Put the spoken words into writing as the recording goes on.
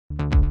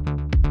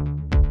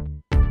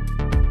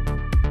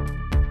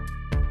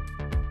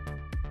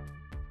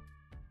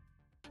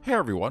Hey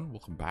everyone,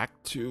 welcome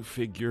back to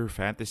Figure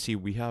Fantasy.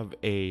 We have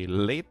a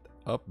late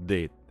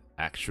update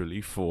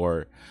actually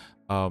for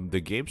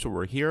the game. So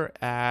we're here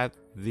at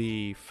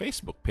the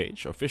Facebook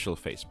page, official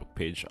Facebook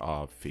page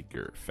of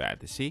Figure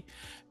Fantasy.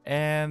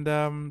 And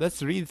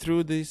let's read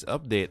through this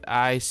update.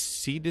 I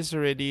see this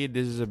already.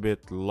 This is a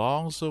bit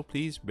long, so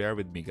please bear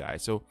with me,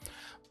 guys. So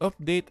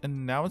update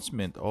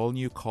announcement, all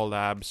new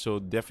collab. So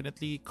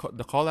definitely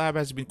the collab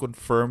has been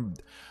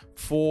confirmed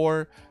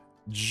for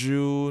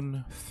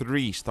June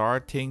 3,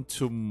 starting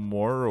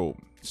tomorrow.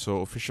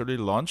 So officially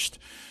launched.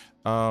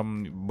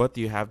 But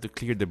you have to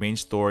clear the main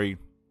story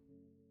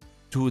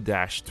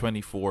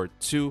 2-24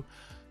 to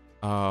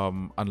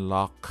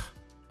unlock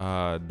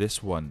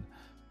this one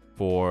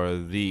for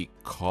the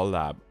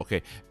collab.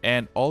 Okay,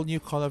 and all new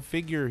collab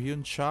figure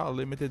Hyun Cha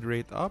limited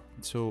rate up.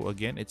 So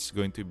again, it's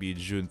going to be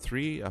June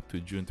 3 up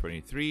to June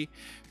 23,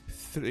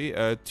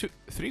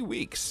 3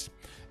 weeks.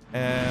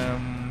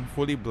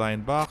 Fully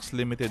blind box,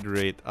 limited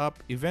rate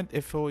up. Event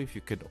info: if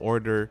you could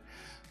order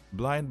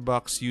blind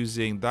box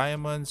using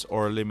diamonds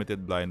or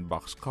limited blind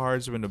box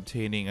cards when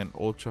obtaining an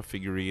ultra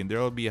figurine, there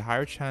will be a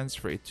higher chance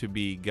for it to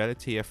be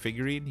Galatea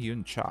figurine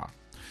Hyun Cha,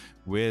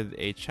 with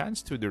a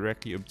chance to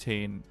directly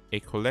obtain a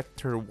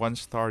collector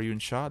 1-star Hyun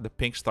Cha, the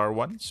pink star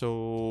one.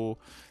 So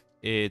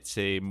it's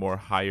a more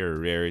higher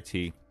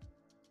rarity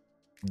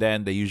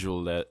than the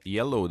usual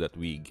yellow that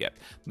we get.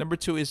 Number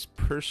 2 is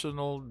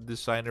personal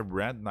designer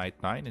brand Night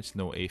 9. It's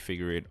no a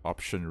figurine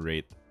option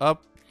rate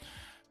up.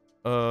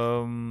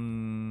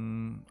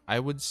 I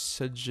would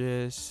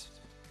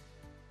suggest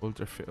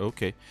ultra.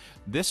 Okay,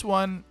 this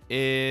one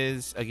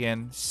is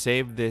again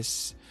save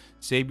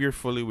your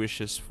fully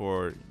wishes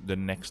for the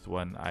next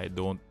one. I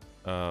don't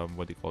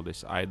what do you call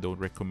this? I don't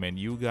recommend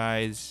you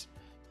guys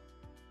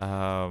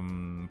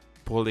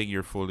pulling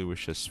your fully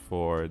wishes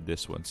for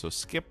this one, so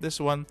skip this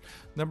one.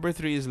 Number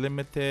 3 is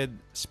limited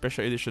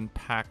special edition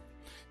pack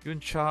Hyun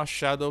Cha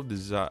Shadow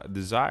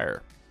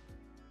Desire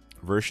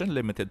version,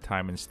 limited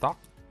time in stock.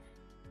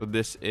 So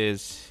this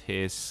is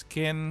his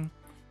skin,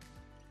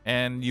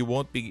 and you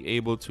won't be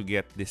able to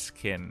get this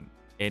skin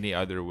any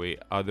other way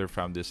other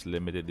from this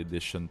limited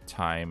edition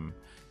time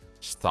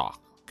stock.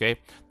 Okay,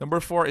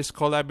 number 4 is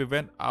collab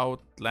event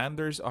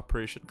Outlanders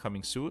Operation,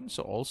 coming soon.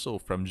 So also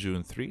from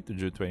June 3 to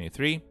June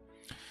 23.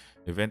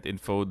 Event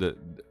info: the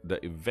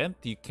event,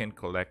 you can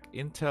collect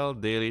intel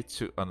daily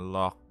to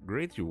unlock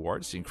great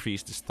rewards.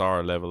 Increase the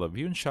star level of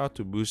Hyun Cha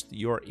to boost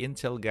your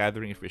intel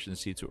gathering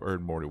efficiency to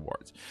earn more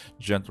rewards.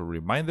 Gentle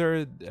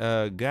reminder: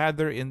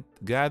 gather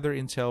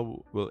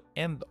intel will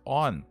end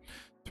on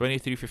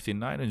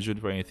 23:59 on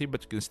June 23,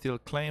 but you can still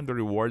claim the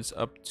rewards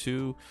up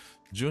to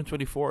June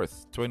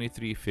 24th,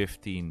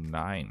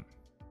 23:59.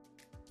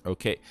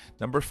 Okay,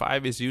 number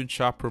 5 is Hyun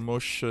Cha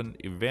promotion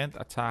event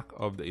Attack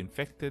of the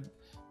Infected,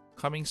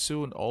 coming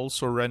soon,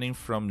 also running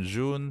from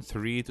June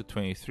 3 to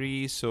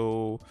 23.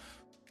 So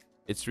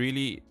it's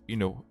really,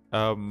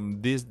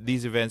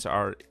 these events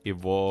are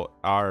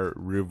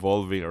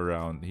revolving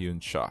around Hyun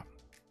Cha.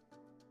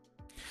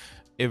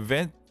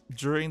 Event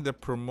during the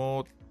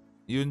promote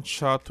Hyun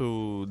Cha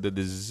to the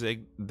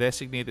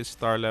designated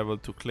star level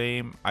to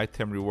claim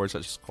item rewards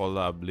such as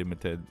collab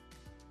limited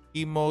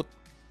emote,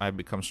 I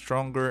become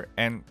stronger,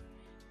 and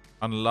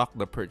unlock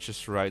the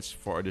purchase rights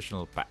for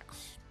additional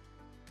packs.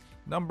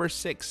 Number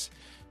 6,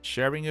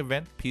 sharing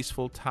event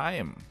Peaceful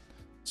Time.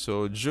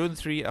 So June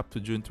 3 up to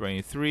June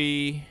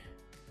 23,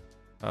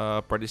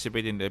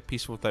 participate in the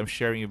Peaceful Time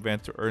sharing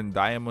event to earn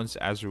diamonds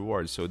as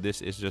rewards. So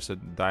this is just a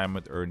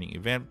diamond earning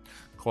event.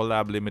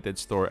 Collab limited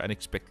store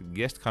unexpected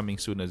guest, coming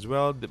soon as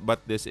well,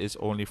 but this is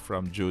only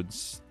from June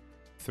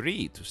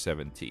 3 to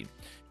 17.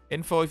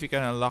 Info: if you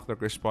can unlock the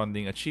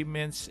corresponding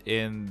achievements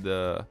in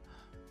the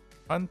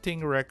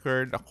hunting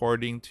record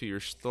according to your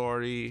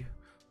story,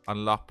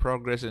 unlock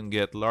progress, and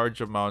get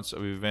large amounts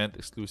of event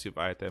exclusive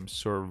items,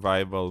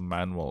 survival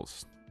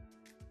manuals.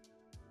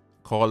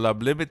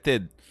 Collab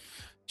limited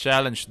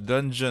challenge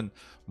dungeon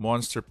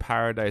Monster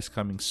Paradise,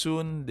 coming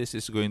soon. This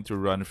is going to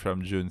run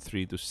from June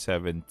 3 to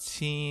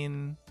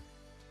 17.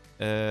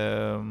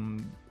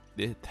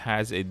 It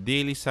has a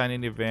daily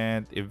sign-in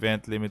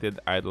event limited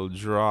idol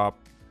drop.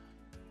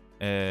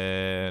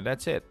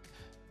 That's it.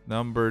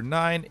 Number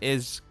 9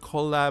 is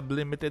collab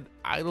limited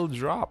idol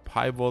drop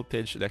high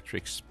voltage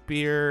electric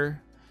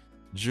spear,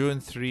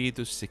 June 3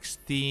 to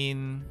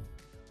 16.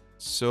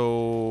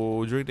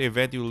 So during the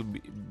event, you will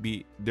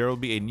there will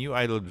be a new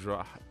idol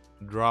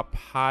drop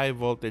high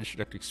voltage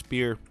electric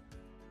spear,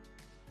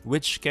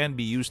 which can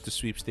be used to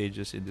sweep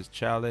stages in this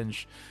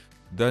challenge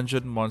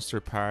dungeon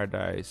Monster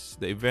Paradise.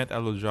 The event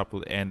idol drop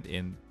will end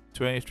in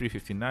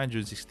 23:59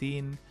 June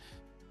 16.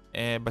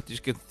 But you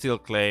can still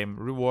claim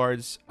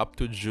rewards up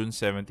to June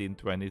 17,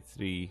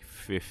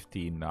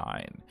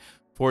 23:59.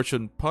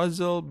 Fortune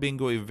Puzzle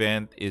Bingo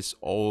event is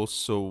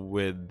also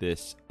with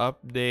this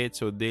update.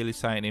 So daily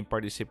sign-in,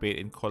 participate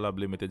in collab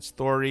limited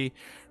story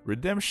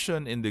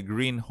redemption in the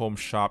Green Home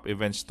Shop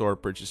event store,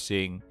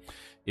 purchasing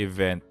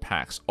event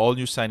packs. All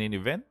new sign-in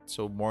event.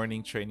 So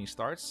morning training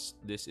starts.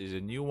 This is a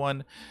new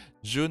one.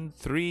 June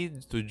 3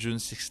 to June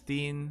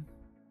 16.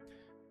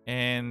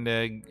 And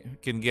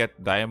can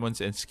get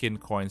diamonds and skin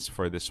coins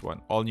for this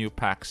one. All new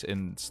packs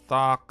in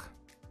stock.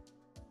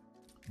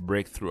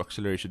 Breakthrough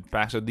acceleration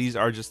pack. So these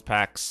are just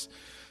packs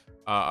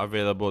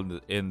available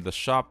in the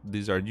shop.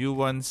 These are new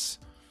ones.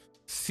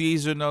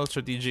 Seasonal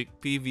strategic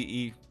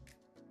PvE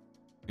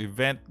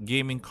event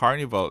Gaming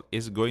Carnival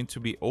is going to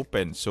be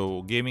open.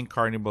 So Gaming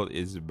Carnival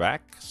is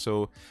back.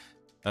 So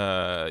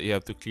you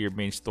have to clear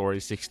main story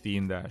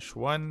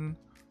 16-1.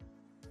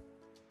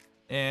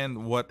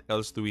 And what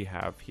else do we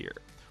have here?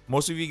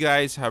 Most of you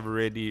guys have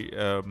already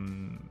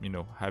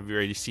have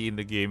already seen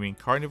the Gaming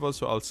Carnival,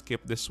 so I'll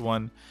skip this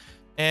one.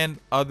 And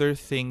other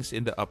things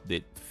in the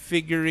update.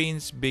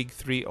 Figurines Big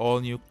 3, all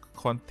new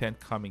content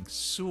coming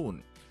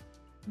soon.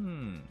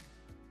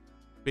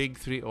 Big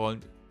 3 all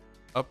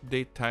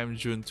update time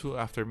June 2.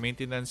 After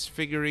maintenance,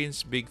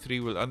 Figurines Big 3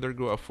 will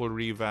undergo a full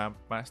revamp.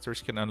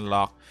 Masters can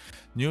unlock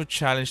new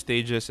challenge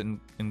stages and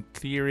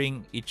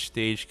clearing each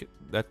stage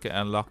that can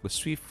unlock the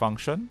sweep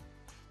function.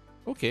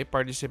 Okay,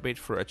 participate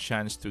for a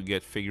chance to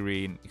get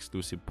figurine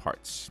exclusive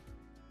parts.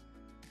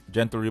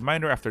 Gentle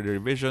reminder, after the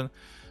revision,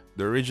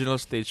 the original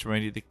stage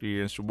community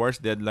clearance rewards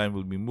deadline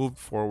will be moved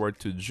forward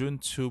to June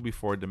 2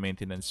 before the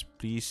maintenance.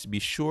 Please be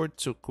sure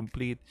to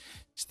complete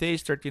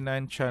stage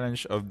 39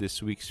 challenge of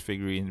this week's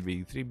figurine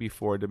Big 3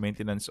 before the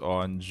maintenance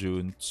on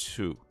June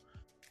 2.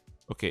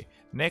 Okay,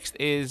 next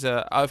is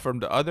from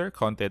the other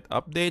content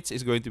updates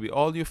is going to be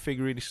all new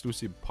figurine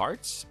exclusive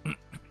parts.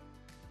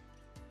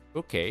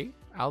 Okay,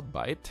 I'll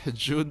bite.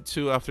 June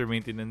 2 after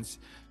maintenance.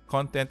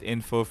 Content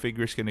info,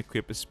 figures can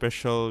equip a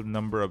special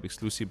number of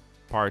exclusive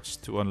parts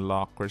to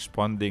unlock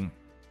corresponding.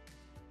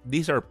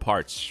 These are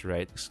parts,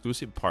 right?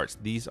 Exclusive parts.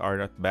 These are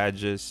not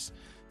badges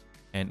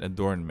and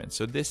adornments.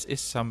 So this is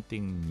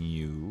something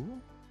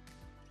new.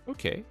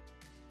 Okay.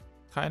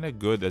 Kind of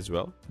good as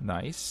well.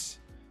 Nice.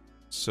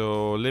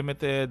 So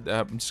limited,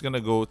 I'm just gonna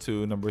go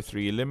to number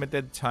 3.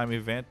 Limited time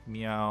event.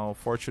 Meow.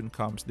 Fortune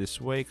comes this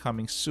way.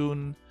 Coming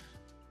soon.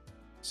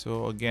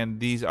 So again,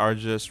 these are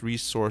just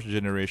resource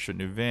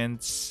generation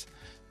events,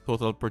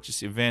 total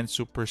purchase event,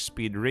 super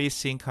speed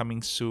racing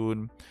coming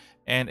soon,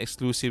 and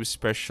exclusive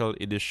special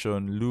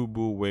edition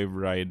Lubu Wave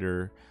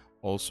Rider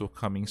also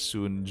coming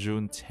soon,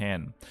 June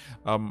 10.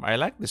 I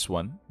like this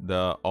one,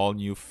 the all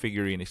new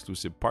figurine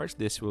exclusive parts.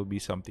 This will be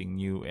something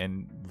new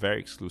and very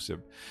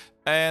exclusive.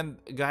 And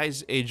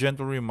guys, a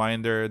gentle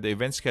reminder, the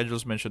event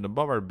schedules mentioned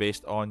above are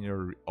based on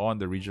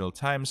the regional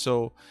time.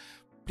 So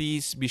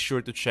please be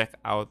sure to check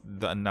out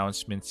the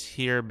announcements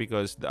here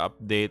because the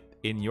update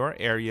in your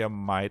area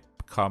might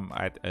come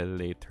at a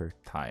later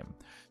time.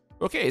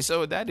 Okay,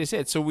 so that is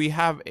it. So we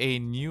have a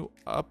new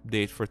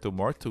update for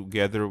tomorrow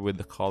together with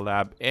the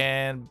collab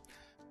and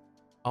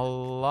a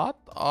lot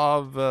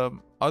of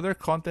other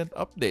content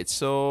updates.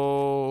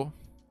 So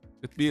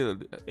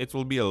it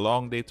will be a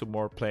long day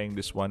tomorrow playing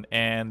this one,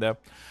 and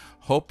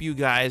hope you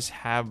guys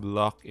have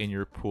luck in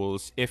your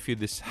pools if you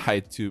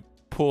decide to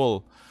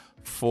pull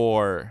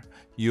for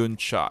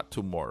Yuncha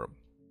tomorrow.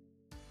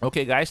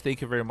 Okay, guys,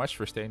 thank you very much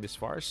for staying this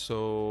far.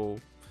 So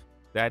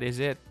that is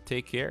it.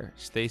 Take care.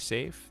 Stay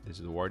safe. This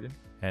is Warden,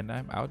 and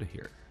I'm out of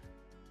here.